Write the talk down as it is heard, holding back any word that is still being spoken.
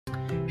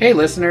Hey,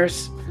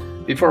 listeners.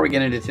 Before we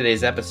get into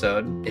today's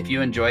episode, if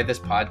you enjoyed this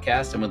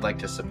podcast and would like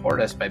to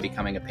support us by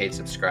becoming a paid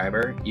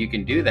subscriber, you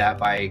can do that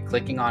by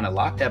clicking on a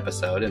locked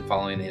episode and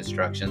following the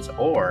instructions,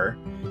 or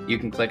you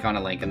can click on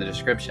a link in the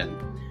description.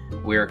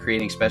 We are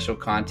creating special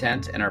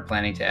content and are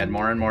planning to add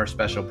more and more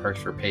special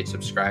perks for paid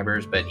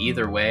subscribers, but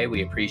either way,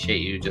 we appreciate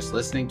you just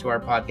listening to our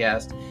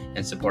podcast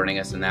and supporting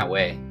us in that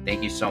way.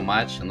 Thank you so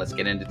much, and let's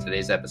get into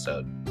today's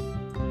episode.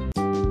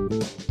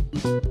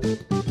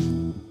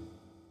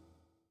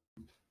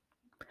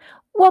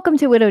 Welcome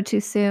to Widow Too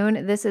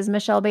Soon. This is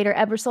Michelle Bader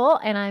Ebersole,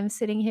 and I'm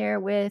sitting here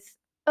with,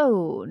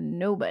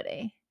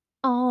 nobody.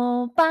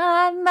 All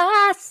by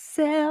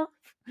myself.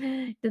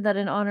 Did that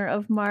in honor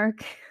of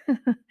Mark.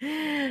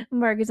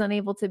 Mark is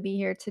unable to be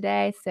here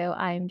today, so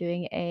I'm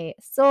doing a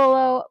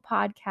solo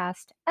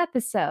podcast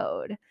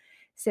episode.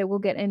 So we'll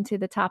get into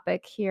the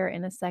topic here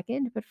in a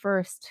second, but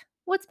first,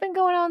 what's been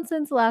going on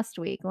since last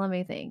week? Let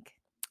me think.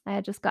 I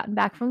had just gotten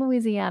back from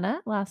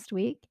Louisiana last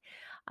week.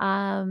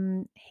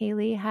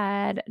 Haley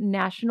had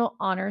National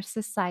Honor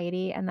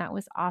Society, and that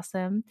was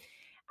awesome.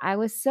 I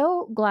was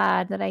so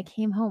glad that I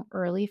came home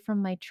early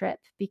from my trip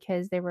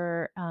because they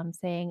were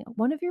saying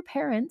one of your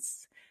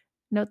parents,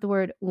 note the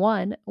word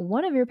one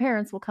of your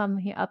parents will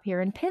come up here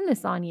and pin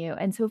this on you.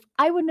 And so if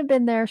I wouldn't have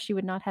been there, she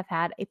would not have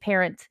had a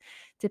parent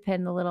to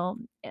pin the little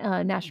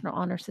National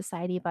Honor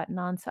Society button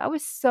on. So I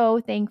was so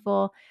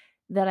thankful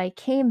that I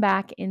came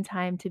back in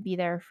time to be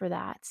there for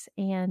that.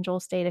 And Joel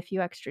stayed a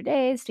few extra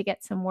days to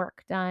get some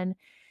work done.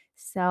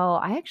 So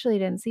I actually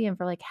didn't see him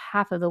for like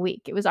half of the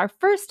week. It was our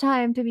first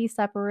time to be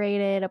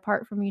separated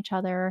apart from each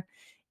other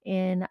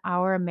in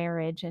our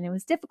marriage, and it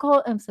was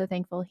difficult. I'm so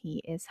thankful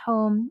he is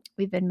home.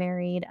 We've been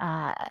married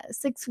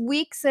 6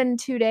 weeks and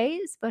 2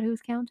 days, but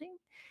who's counting?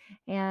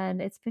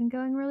 And it's been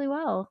going really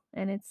well,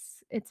 and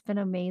it's been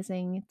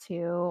amazing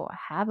to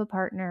have a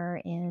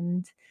partner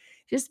and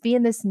just be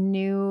in this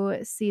new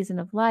season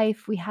of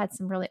life. We had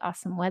some really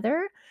awesome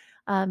weather.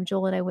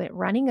 Joel and I went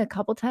running a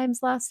couple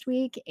times last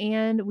week,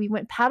 and we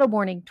went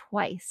paddleboarding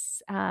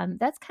twice.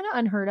 That's kind of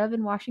unheard of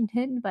in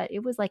Washington, but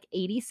it was like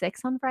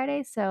 86 on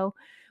Friday, so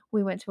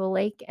we went to a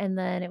lake, and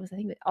then it was, I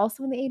think,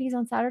 also in the 80s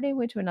on Saturday. We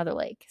went to another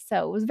lake,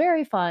 so it was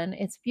very fun.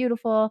 It's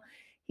beautiful.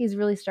 He's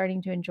really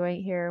starting to enjoy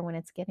it here when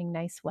it's getting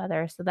nice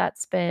weather. So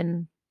that's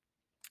been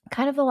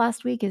kind of the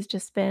last week has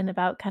just been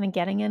about kind of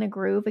getting in a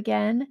groove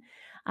again.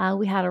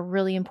 We had a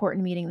really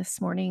important meeting this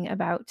morning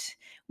about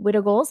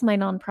Widow Goals, my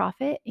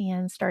nonprofit,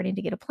 and starting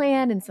to get a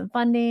plan and some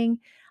funding.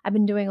 I've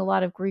been doing a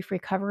lot of grief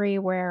recovery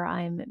where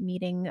I'm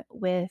meeting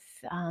with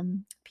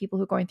people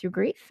who are going through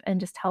grief and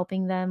just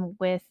helping them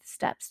with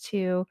steps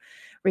to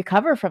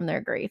recover from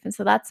their grief. And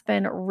so that's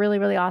been really,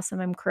 really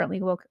awesome. I'm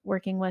currently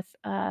working with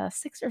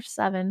 6 or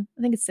 7,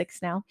 I think it's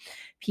 6 now,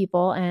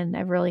 people, and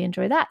I've really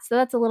enjoyed that. So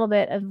that's a little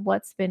bit of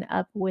what's been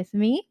up with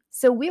me.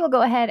 So we will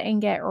go ahead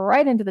and get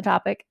right into the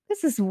topic.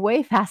 This is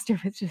way faster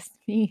with just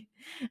me.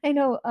 I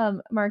know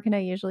Mark and I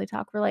usually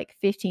talk for like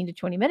 15 to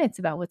 20 minutes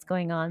about what's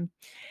going on.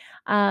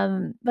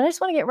 But I just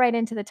want to get right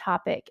into the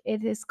topic.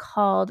 It is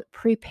called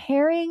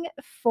Preparing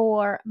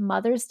for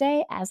Mother's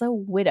Day as a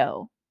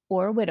Widow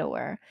or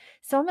Widower.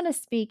 So I'm going to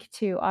speak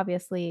to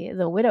obviously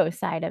the widow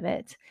side of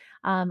it,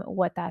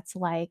 what that's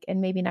like.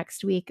 And maybe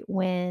next week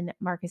when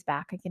Mark is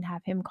back, I can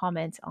have him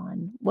comment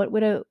on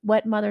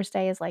what Mother's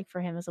Day is like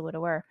for him as a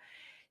widower.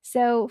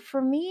 So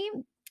for me,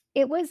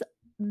 it was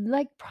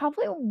like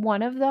probably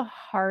one of the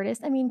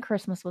hardest. I mean,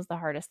 Christmas was the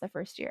hardest the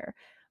first year,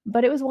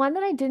 but it was one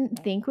that I didn't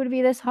think would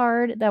be this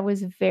hard. That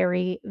was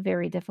very,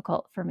 very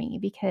difficult for me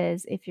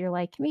because if you're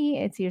like me,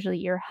 it's usually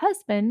your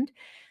husband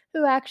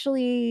who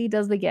actually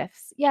does the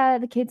gifts. Yeah,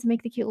 the kids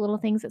make the cute little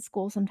things at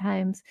school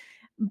sometimes,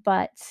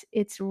 but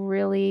it's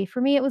really, for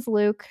me, it was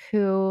Luke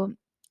who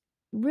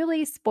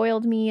really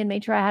spoiled me and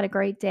made sure I had a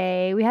great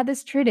day. We had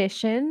this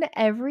tradition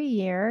every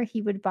year.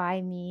 He would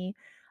buy me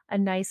a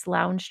nice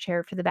lounge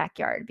chair for the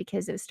backyard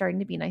because it was starting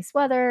to be nice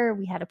weather.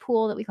 We had a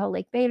pool that we call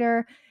Lake Bader.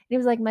 And it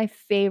was like my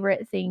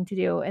favorite thing to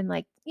do. And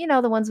like,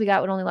 the ones we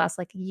got would only last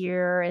like a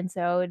year. And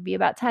so it'd be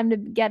about time to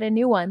get a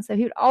new one. So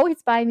he would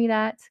always buy me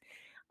that.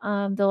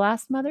 The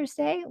last Mother's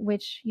Day,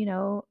 which,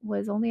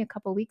 was only a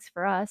couple weeks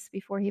for us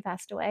before he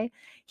passed away,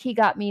 he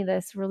got me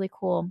this really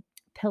cool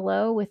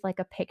pillow with like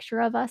a picture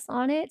of us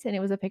on it, and it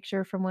was a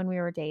picture from when we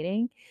were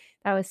dating.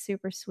 That was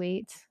super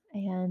sweet.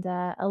 And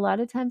a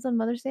lot of times on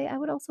Mother's Day, I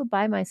would also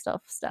buy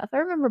myself stuff. I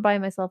remember buying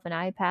myself an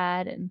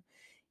iPad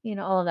and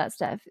all of that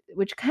stuff,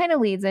 which kind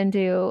of leads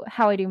into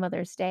how I do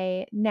Mother's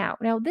Day now.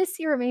 Now this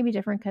year it may be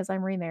different because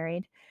I'm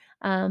remarried,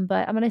 but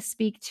I'm going to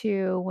speak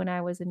to when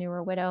I was a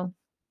newer widow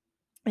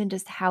and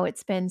just how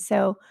it's been.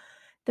 So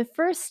the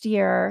first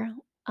year,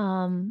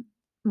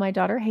 my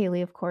daughter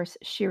Haley, of course,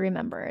 she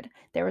remembered.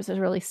 There was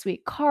a really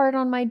sweet card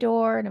on my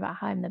door and about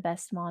how I'm the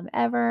best mom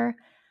ever.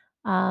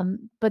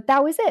 But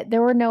that was it.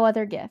 There were no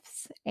other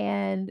gifts.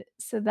 And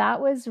so that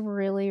was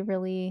really,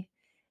 really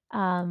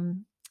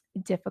um,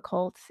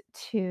 difficult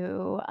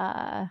to,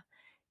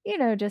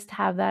 just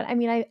have that. I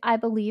mean, I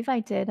believe I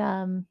did.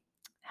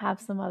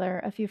 have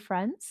a few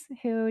friends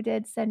who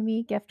did send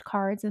me gift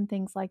cards and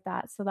things like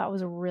that. So that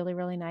was really,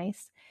 really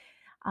nice.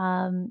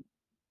 Um,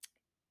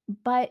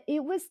 but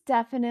it was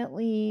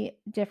definitely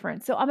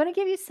different. So I'm going to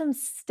give you some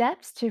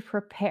steps to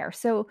prepare.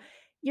 So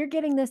you're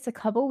getting this a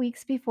couple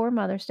weeks before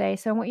Mother's Day.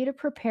 So I want you to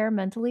prepare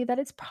mentally that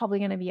it's probably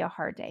going to be a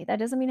hard day. That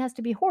doesn't mean it has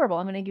to be horrible.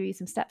 I'm going to give you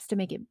some steps to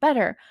make it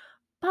better,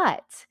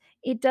 but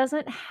it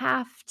doesn't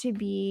have to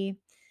be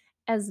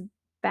as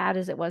bad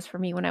as it was for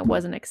me when I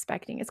wasn't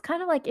expecting. It's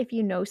kind of like if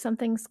you know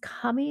something's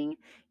coming,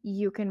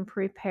 you can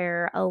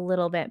prepare a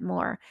little bit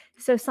more.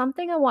 So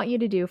something I want you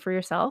to do for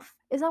yourself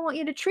is I want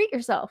you to treat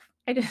yourself.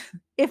 I just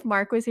if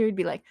Mark was here, he'd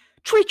be like,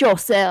 "Treat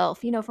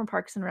yourself," from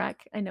Parks and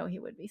Rec. I know he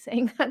would be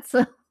saying that.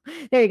 So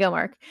there you go,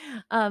 Mark.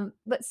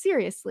 But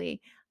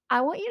seriously,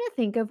 I want you to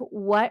think of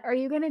what are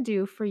you going to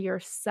do for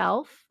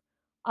yourself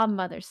on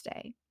Mother's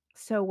Day.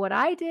 So what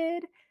I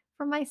did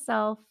for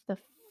myself the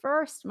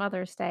first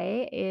Mother's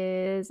Day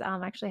is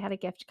actually had a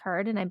gift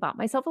card and I bought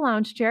myself a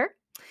lounge chair.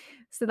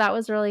 So that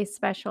was really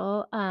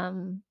special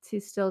to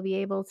still be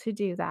able to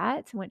do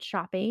that. Went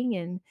shopping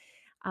and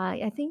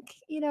I think,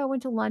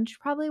 went to lunch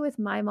probably with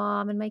my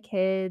mom and my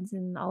kids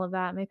and all of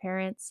that, my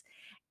parents.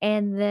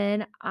 And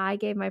then I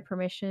gave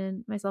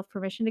myself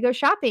permission to go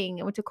shopping.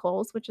 I went to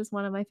Kohl's, which is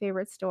one of my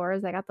favorite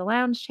stores. I got the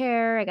lounge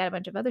chair. I got a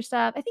bunch of other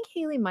stuff. I think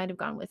Haley might have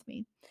gone with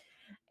me.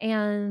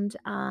 And,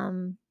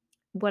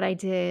 what I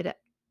did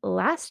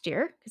last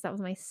year, because that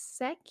was my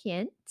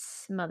second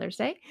Mother's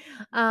Day,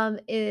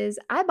 is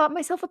I bought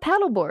myself a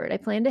paddleboard. I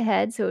planned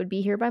ahead so it would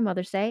be here by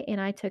Mother's Day, and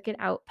I took it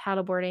out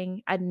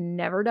paddleboarding. I'd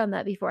never done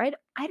that before. I'd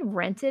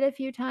rented a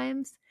few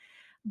times,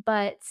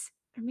 but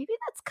or maybe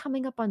that's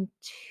coming up on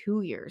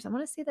 2 years. I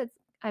wanna say that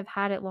I've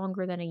had it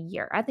longer than a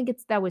year. I think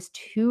that was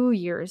 2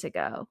 years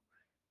ago.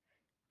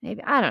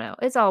 Maybe I don't know.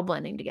 It's all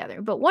blending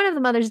together. But one of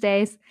the Mother's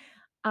Days,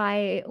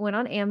 I went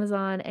on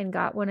Amazon and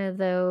got one of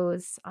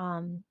those,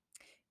 inflatable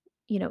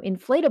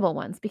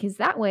ones because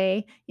that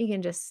way you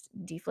can just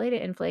deflate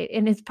it, inflate,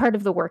 and it's part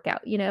of the workout.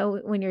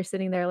 When you're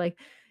sitting there like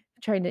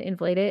trying to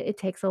inflate it, it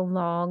takes a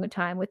long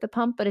time with the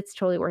pump, but it's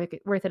totally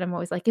worth it. I'm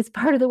always like, it's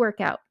part of the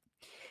workout.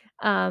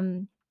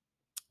 Um,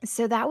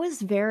 so that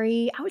was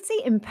very, I would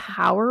say,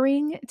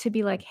 empowering to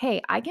be like,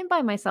 hey, I can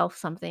buy myself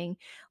something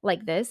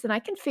like this and I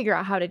can figure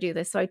out how to do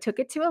this. So I took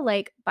it to a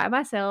lake by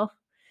myself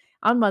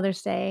on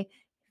Mother's Day,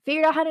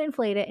 figured out how to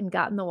inflate it and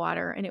got in the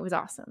water, and it was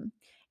awesome.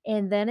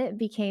 And then it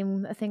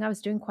became a thing I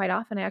was doing quite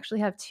often. I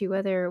actually have two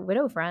other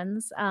widow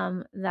friends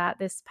that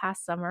this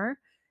past summer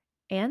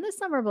and this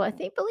summer, but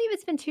believe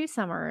it's been 2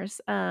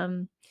 summers.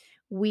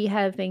 We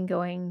have been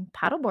going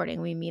paddleboarding.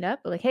 We meet up,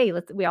 like, hey,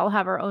 we all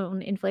have our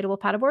own inflatable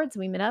paddleboards.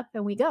 We meet up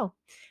and we go.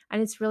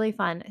 And it's really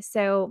fun.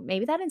 So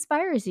maybe that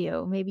inspires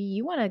you. Maybe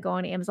you want to go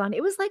on Amazon.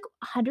 It was like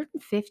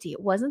 150.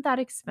 It wasn't that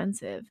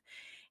expensive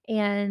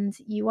and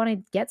you want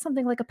to get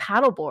something like a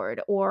paddleboard,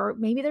 or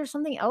maybe there's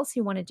something else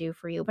you want to do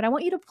for you. But I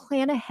want you to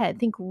plan ahead.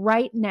 Think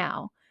right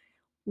now,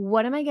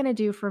 what am I going to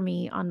do for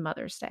me on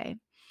Mother's Day?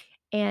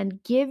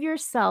 And give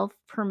yourself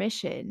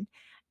permission.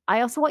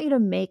 I also want you to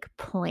make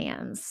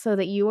plans so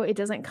that it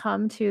doesn't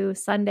come to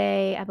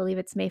Sunday. I believe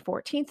it's May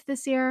 14th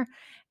this year.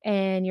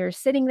 And you're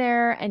sitting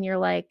there and you're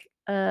like,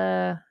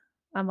 I'm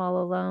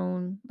all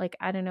alone. Like,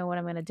 I don't know what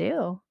I'm going to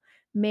do.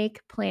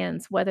 Make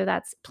plans, whether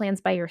that's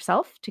plans by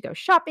yourself to go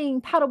shopping,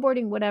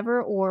 paddleboarding,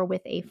 whatever, or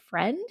with a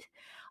friend,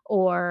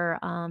 or,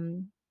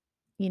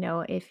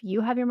 if you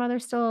have your mother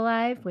still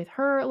alive, with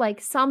her,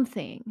 like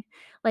something,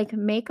 like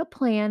make a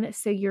plan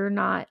so you're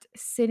not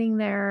sitting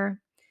there.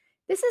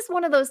 This is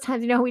one of those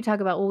times, how we talk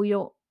about, well, we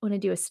don't want to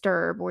do a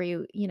stirb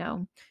where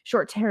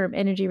short term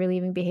energy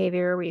relieving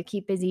behavior where you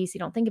keep busy so you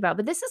don't think about.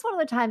 But this is one of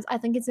the times I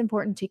think it's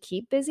important to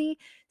keep busy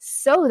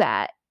so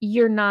that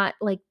you're not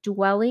like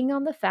dwelling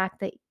on the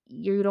fact that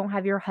you don't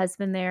have your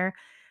husband there.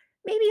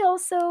 Maybe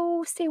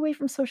also stay away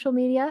from social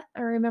media.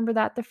 I remember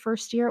that the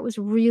first year it was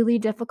really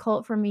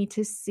difficult for me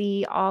to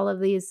see all of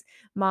these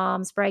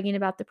moms bragging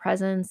about the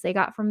presents they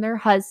got from their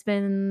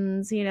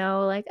husbands,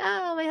 like,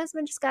 oh, my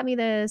husband just got me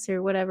this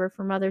or whatever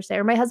for Mother's Day,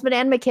 or my husband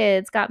and my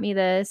kids got me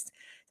this.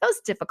 That was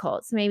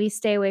difficult. So maybe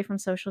stay away from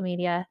social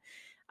media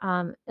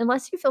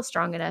unless you feel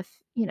strong enough,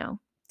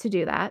 to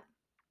do that.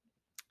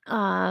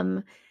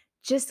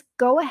 Just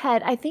go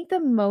ahead. I think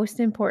the most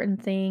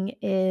important thing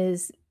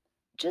is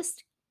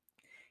just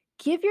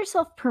give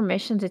yourself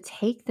permission to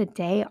take the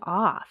day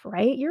off,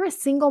 right? You're a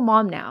single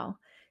mom now.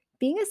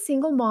 Being a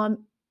single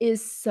mom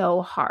is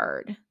so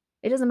hard.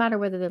 It doesn't matter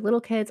whether they're little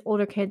kids,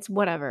 older kids,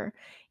 whatever.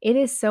 It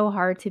is so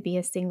hard to be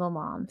a single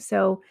mom.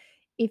 So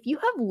if you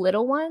have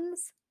little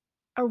ones,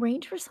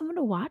 arrange for someone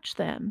to watch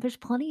them. There's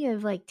plenty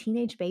of like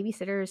teenage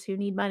babysitters who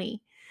need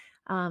money,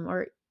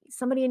 or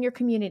somebody in your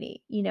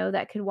community,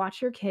 that could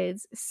watch your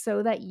kids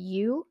so that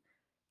you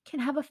can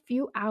have a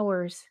few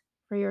hours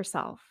for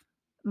yourself.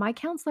 My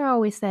counselor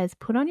always says,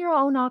 put on your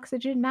own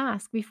oxygen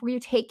mask before you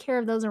take care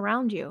of those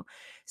around you.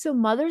 So,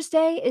 Mother's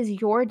Day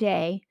is your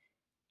day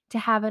to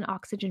have an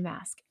oxygen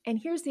mask. And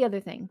here's the other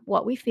thing,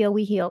 what we feel,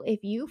 we heal.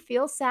 If you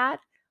feel sad,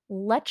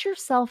 let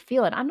yourself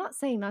feel it. I'm not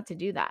saying not to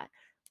do that,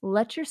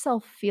 let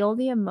yourself feel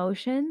the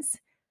emotions,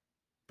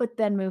 but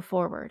then move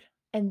forward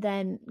and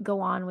then go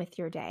on with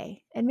your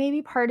day. And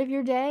maybe part of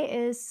your day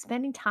is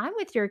spending time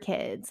with your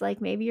kids.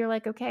 Like maybe you're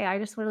like, okay, I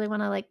just really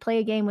want to like play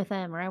a game with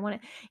them, or I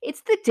want to.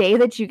 It's the day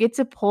that you get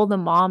to pull the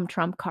mom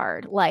trump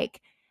card.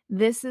 Like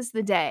this is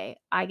the day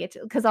I get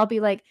to, because I'll be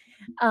like,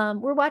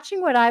 we're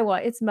watching what I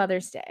want. It's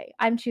Mother's Day.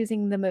 I'm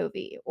choosing the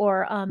movie,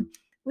 or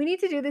we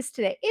need to do this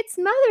today. It's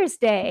Mother's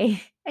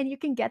Day. And you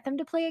can get them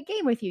to play a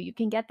game with you. You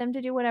can get them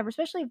to do whatever,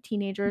 especially if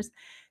teenagers.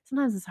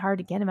 Sometimes it's hard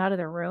to get them out of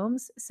their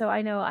rooms. So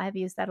I know I've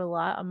used that a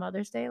lot on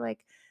Mother's Day. Like,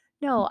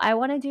 no, I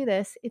want to do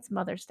this. It's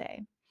Mother's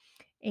Day.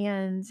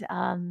 And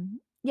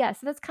yeah,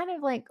 so that's kind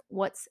of like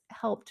what's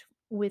helped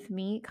with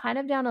me, kind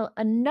of down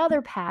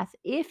another path.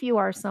 If you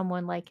are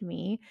someone like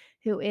me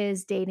who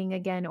is dating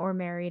again or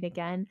married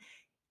again,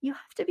 you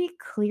have to be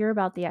clear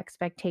about the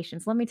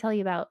expectations. Let me tell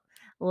you about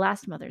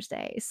last Mother's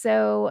Day.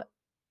 So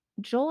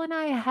Joel and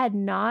I had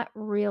not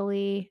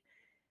really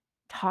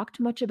talked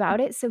much about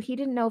it, so he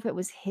didn't know if it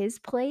was his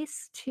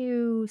place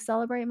to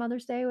celebrate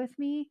Mother's Day with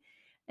me,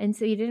 and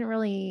so he didn't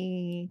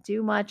really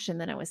do much, and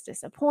then I was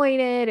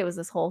disappointed. It was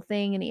this whole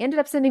thing, and he ended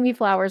up sending me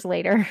flowers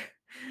later,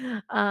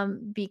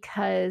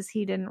 because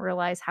he didn't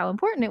realize how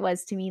important it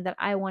was to me that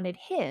I wanted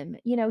him.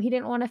 He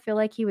didn't wanna feel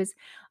like he was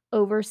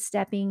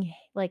overstepping,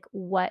 like,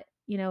 what,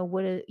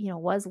 would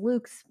was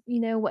Luke's,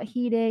 what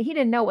he did. He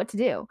didn't know what to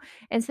do.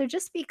 And so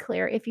just be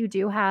clear if you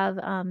do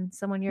have,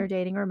 someone you're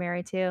dating or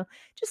married to,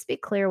 just be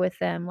clear with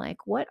them,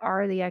 like, what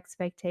are the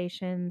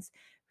expectations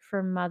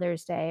for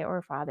Mother's Day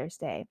or Father's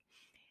Day?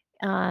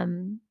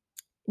 Um,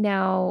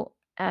 Now,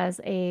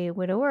 as a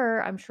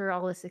widower, I'm sure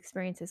all this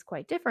experience is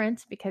quite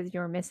different because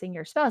you're missing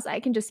your spouse. I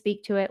can just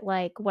speak to it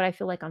like what I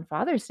feel like on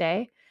Father's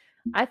Day.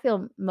 I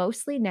feel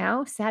mostly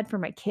now sad for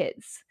my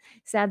kids,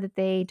 sad that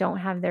they don't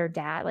have their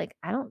dad. Like,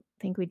 I don't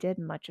think we did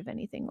much of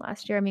anything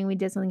last year. I mean, we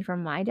did something for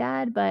my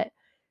dad, but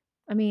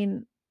I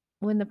mean,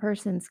 when the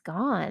person's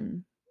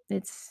gone,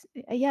 it's,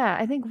 yeah,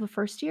 I think the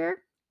first year,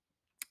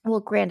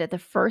 well, granted, the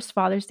first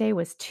Father's Day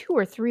was 2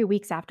 or 3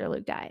 weeks after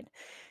Luke died.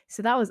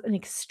 So that was an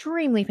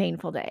extremely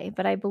painful day,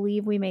 but I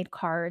believe we made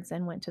cards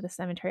and went to the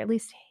cemetery. At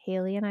least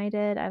Haley and I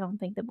did. I don't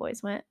think the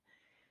boys went.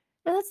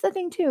 And that's the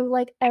thing too,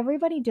 like,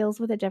 everybody deals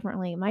with it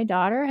differently. My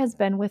daughter has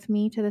been with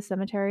me to the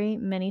cemetery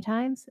many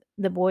times.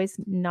 The boys,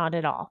 not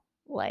at all.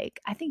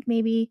 Like, I think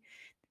maybe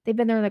they've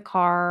been there in the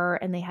car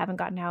and they haven't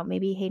gotten out.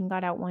 Maybe Hayden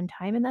got out one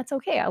time, and that's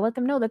okay. I let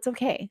them know that's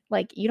okay.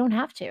 Like, you don't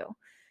have to.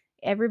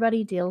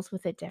 Everybody deals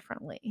with it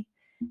differently.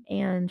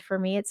 And for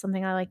me, it's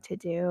something I like to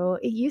do.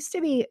 It used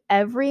to be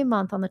every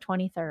month on the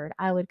 23rd,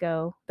 I would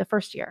go the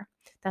first year.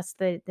 That's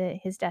the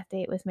his death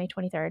date was May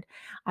 23rd.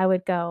 I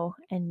would go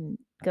and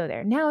go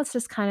there. Now it's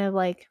just kind of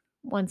like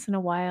once in a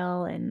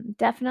while, and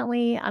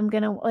definitely I'm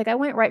going to, like, I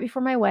went right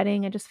before my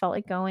wedding. I just felt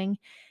like going.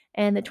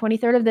 And the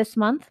 23rd of this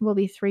month will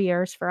be 3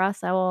 years for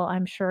us. I will,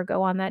 I'm sure,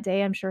 go on that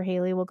day. I'm sure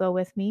Haley will go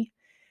with me.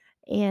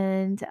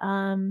 And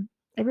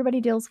everybody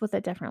deals with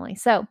it differently.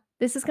 So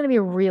this is going to be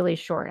a really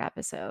short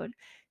episode.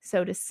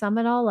 So to sum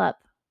it all up,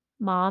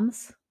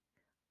 moms,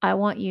 I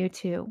want you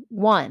to,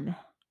 one,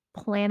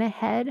 plan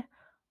ahead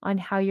on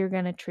how you're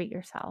going to treat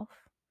yourself.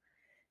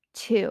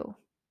 Two,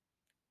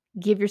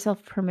 give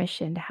yourself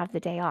permission to have the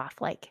day off.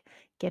 Like,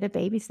 get a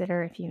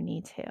babysitter if you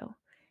need to.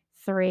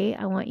 Three,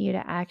 I want you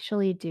to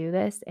actually do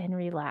this and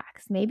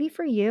relax. Maybe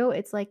for you,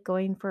 it's like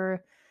going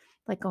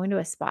to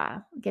a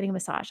spa, getting a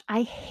massage.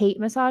 I hate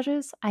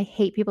massages. I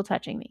hate people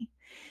touching me.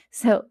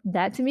 So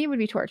that to me would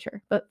be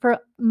torture. But for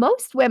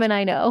most women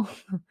I know,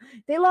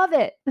 they love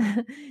it.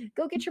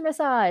 Go get your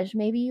massage.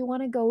 Maybe you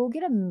want to go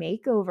get a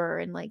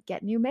makeover and like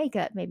get new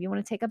makeup. Maybe you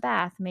want to take a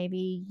bath.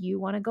 Maybe you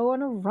want to go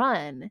on a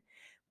run.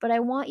 But I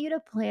want you to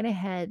plan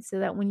ahead so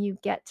that when you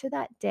get to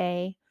that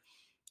day,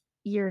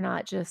 you're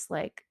not just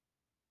like,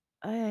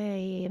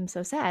 I am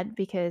so sad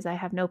because I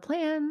have no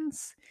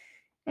plans.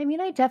 I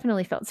mean, I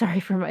definitely felt sorry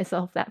for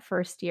myself that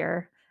first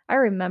year. I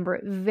remember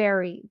it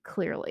very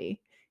clearly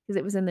because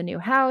it was in the new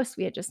house.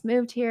 We had just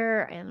moved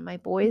here, and my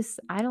boys,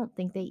 I don't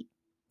think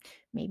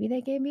maybe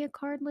they gave me a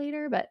card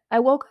later, but I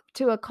woke up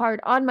to a card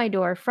on my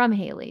door from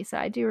Haley. So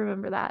I do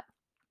remember that.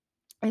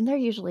 And they're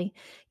usually,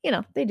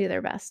 they do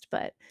their best,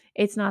 but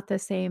it's not the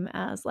same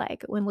as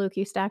like when Luke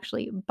used to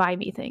actually buy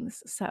me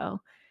things.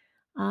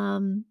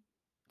 Um,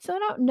 so I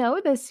don't know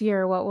this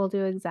year what we'll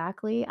do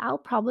exactly. I'll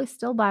probably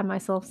still buy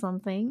myself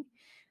something.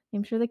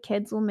 I'm sure the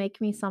kids will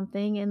make me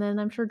something, and then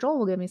I'm sure Joel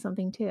will give me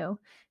something too.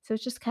 So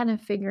it's just kind of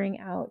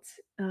figuring out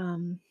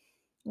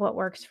what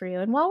works for you.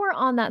 And while we're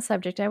on that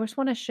subject, I just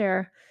want to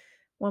share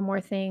one more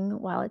thing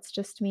while it's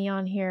just me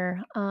on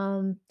here.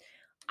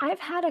 I've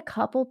had a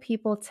couple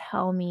people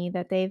tell me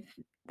that they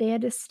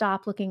had to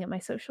stop looking at my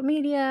social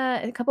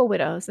media, a couple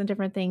widows and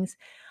different things,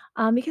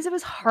 because it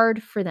was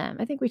hard for them.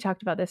 I think we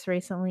talked about this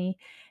recently,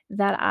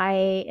 that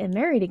I am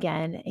married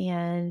again.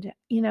 And,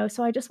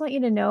 so I just want you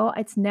to know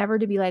it's never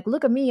to be like,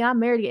 look at me, I'm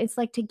married again. It's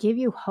like to give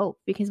you hope,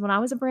 because when I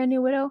was a brand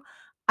new widow,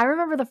 I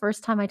remember the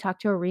first time I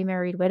talked to a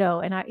remarried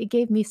widow, and it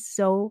gave me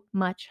so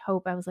much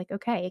hope. I was like,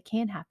 okay, it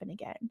can happen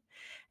again.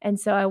 And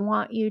so I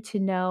want you to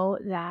know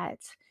that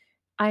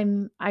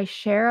I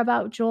share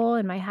about Joel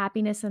and my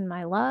happiness and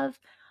my love,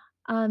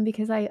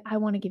 because I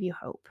want to give you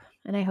hope.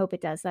 And I hope it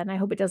does that. And I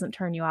hope it doesn't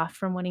turn you off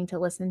from wanting to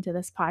listen to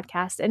this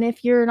podcast. And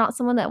if you're not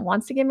someone that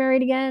wants to get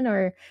married again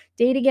or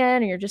date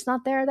again, or you're just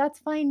not there, that's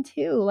fine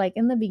too. Like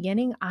in the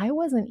beginning, I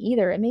wasn't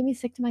either. It made me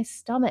sick to my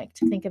stomach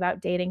to think about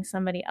dating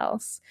somebody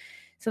else.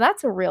 So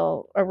that's a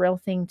real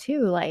thing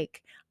too.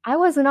 Like I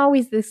wasn't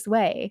always this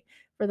way.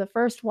 For the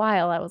first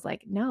while, I was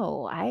like,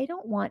 no, I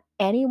don't want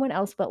anyone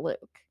else but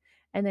Luke.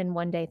 And then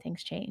one day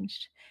things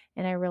changed.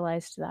 And I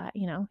realized that,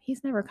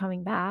 he's never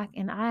coming back.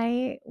 And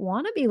I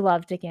want to be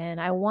loved again.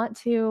 I want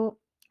to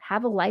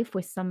have a life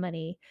with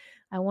somebody.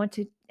 I want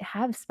to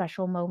have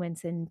special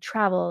moments and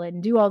travel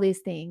and do all these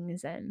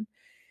things. And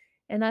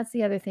that's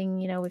the other thing,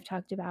 we've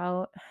talked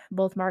about.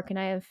 Both Mark and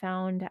I have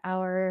found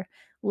our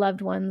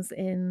loved ones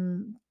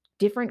in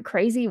different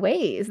crazy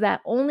ways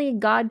that only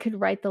God could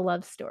write the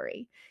love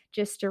story.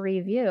 Just to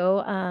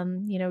review,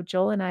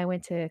 Joel and I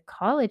went to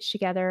college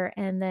together.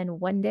 And then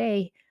one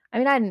day, I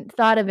hadn't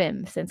thought of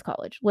him since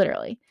college,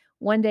 literally.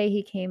 One day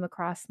he came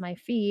across my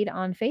feed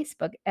on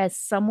Facebook as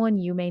someone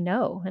you may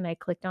know. And I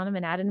clicked on him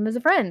and added him as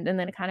a friend. And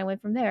then it kind of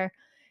went from there.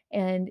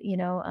 And,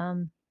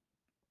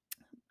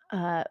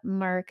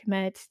 Mark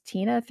met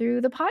Tina through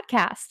the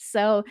podcast.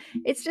 So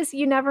it's just,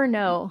 you never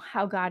know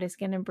how God is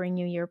going to bring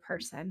you your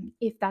person,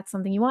 if that's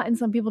something you want. And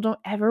some people don't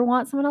ever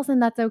want someone else,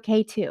 and that's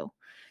okay too.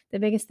 The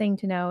biggest thing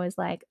to know is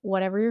like,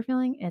 whatever you're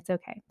feeling, it's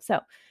okay. So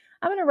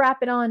I'm going to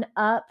wrap it on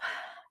up,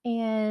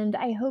 and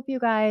I hope you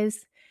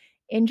guys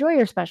enjoy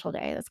your special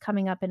day that's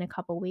coming up in a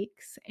couple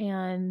weeks,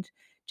 and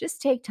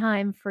just take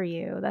time for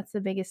you. That's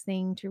the biggest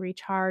thing, to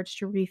recharge,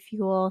 to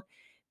refuel,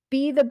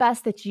 be the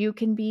best that you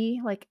can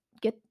be. Like,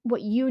 get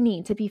what you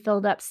need to be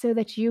filled up so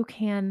that you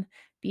can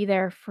be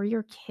there for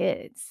your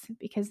kids,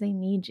 because they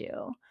need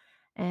you.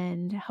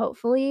 And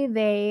hopefully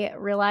they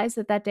realize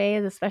that that day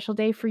is a special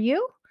day for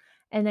you,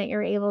 and that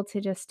you're able to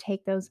just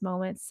take those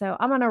moments. So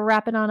I'm going to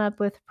wrap it on up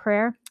with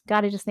prayer.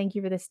 God, I just thank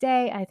you for this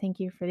day. I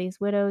thank you for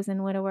these widows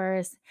and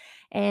widowers.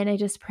 And I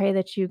just pray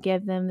that you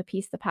give them the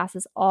peace that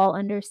passes all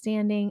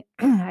understanding.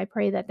 I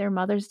pray that their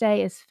Mother's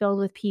Day is filled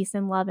with peace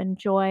and love and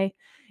joy.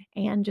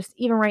 And just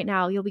even right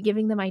now, you'll be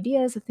giving them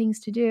ideas of things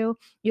to do.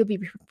 You'll be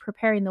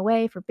preparing the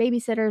way for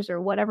babysitters or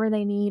whatever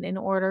they need in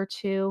order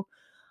to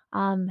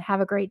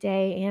have a great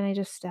day. And I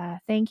just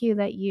thank you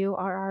that you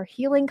are our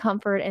healing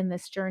comfort in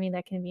this journey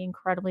that can be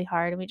incredibly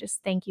hard. And we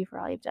just thank you for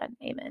all you've done.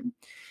 Amen.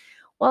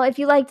 Well, if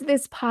you liked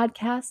this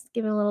podcast,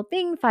 give it a little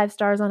bing, 5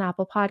 stars on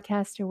Apple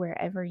Podcasts or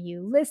wherever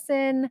you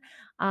listen.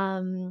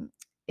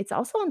 It's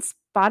also on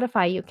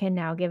Spotify. You can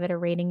now give it a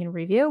rating and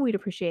review. We'd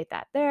appreciate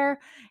that there.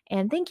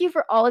 And thank you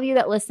for all of you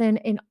that listen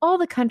in all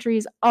the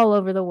countries all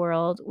over the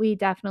world. We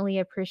definitely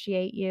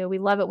appreciate you. We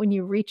love it when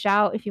you reach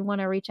out. If you want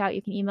to reach out,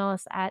 you can email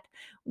us at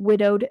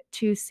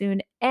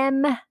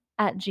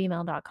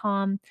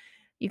widowedtoosoonm@gmail.com.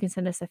 You can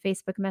send us a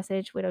Facebook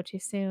message, Widow Too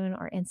Soon,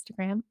 or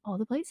Instagram, all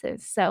the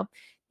places. So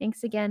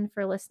thanks again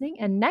for listening.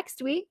 And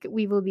next week,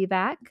 we will be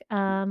back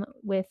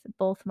with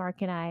both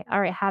Mark and I.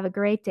 All right, have a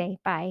great day.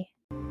 Bye.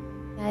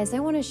 Guys, I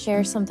want to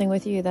share something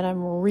with you that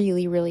I'm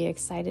really, really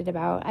excited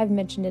about. I've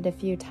mentioned it a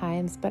few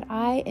times, but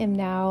I am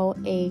now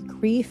a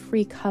grief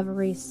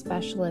recovery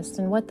specialist.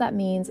 And what that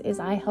means is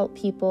I help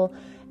people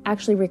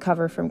actually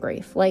recover from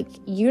grief. Like,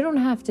 you don't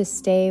have to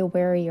stay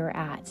where you're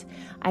at.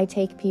 I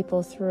take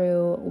people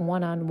through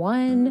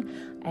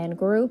one-on-one and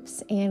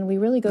groups, and we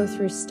really go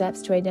through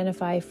steps to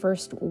identify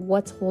first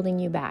what's holding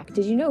you back.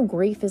 Did you know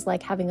grief is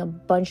like having a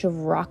bunch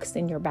of rocks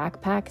in your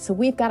backpack? So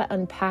we've got to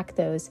unpack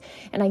those,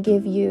 and I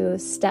give you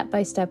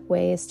step-by-step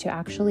ways to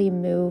actually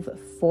move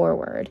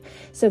forward.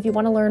 So if you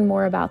want to learn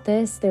more about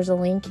this, there's a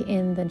link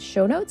in the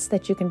show notes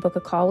that you can book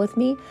a call with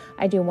me.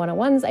 I do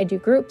one-on-ones, I do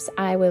groups.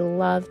 I would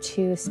love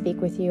to speak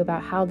with you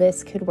about how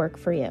this could work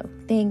for you.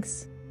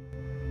 Thanks.